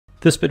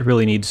This bit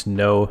really needs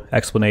no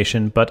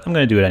explanation, but I'm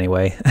going to do it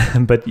anyway.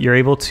 But you're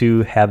able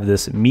to have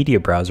this media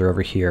browser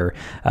over here.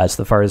 It's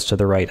the farthest to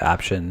the right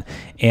option.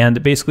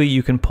 And basically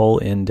you can pull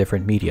in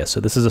different media. So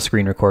this is a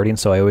screen recording,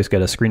 so I always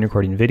get a screen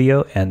recording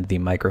video and the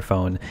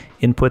microphone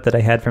input that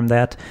I had from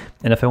that.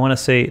 And if I want to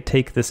say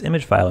take this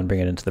image file and bring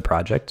it into the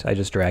project, I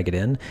just drag it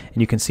in,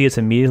 and you can see it's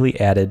immediately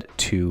added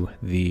to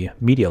the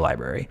media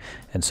library.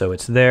 And so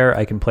it's there,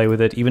 I can play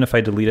with it. Even if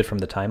I delete it from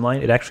the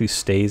timeline, it actually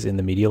stays in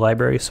the media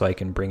library, so I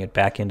can bring it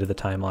back into the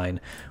timeline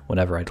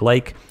whenever I'd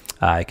like.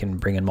 I can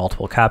bring in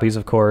multiple copies,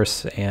 of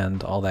course,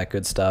 and all that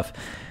good stuff.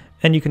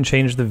 And you can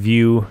change the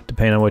view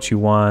depending on what you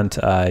want.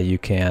 You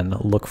can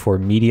look for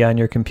media on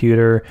your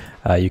computer.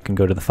 You can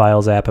go to the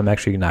Files app. I'm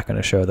actually not going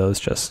to show those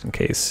just in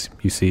case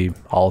you see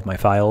all of my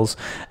files.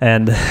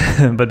 And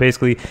but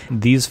basically,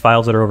 these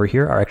files that are over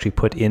here are actually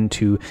put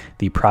into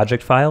the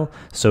project file.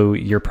 So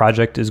your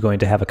project is going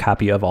to have a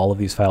copy of all of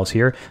these files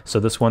here.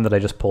 So this one that I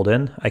just pulled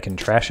in, I can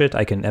trash it.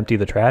 I can empty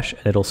the trash,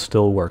 and it'll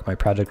still work. My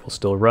project will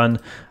still run.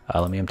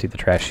 Let me empty the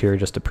trash here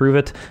just to prove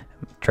it.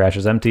 Trash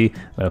is empty.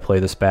 I'm going to play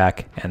this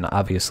back, and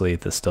obviously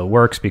this still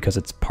works because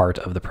it's part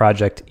of the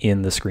project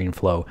in the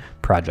ScreenFlow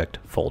project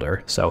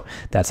folder. So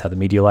that's how the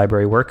media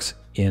library works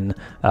in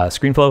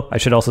ScreenFlow. I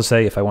should also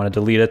say if I want to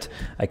delete it,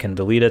 I can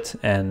delete it,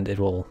 and it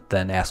will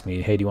then ask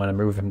me, hey, do you want to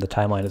remove it from the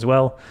timeline as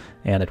well?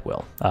 And it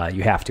will.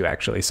 You have to,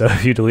 actually. So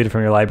if you delete it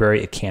from your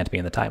library, it can't be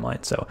in the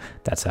timeline. So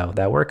that's how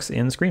that works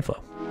in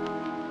ScreenFlow.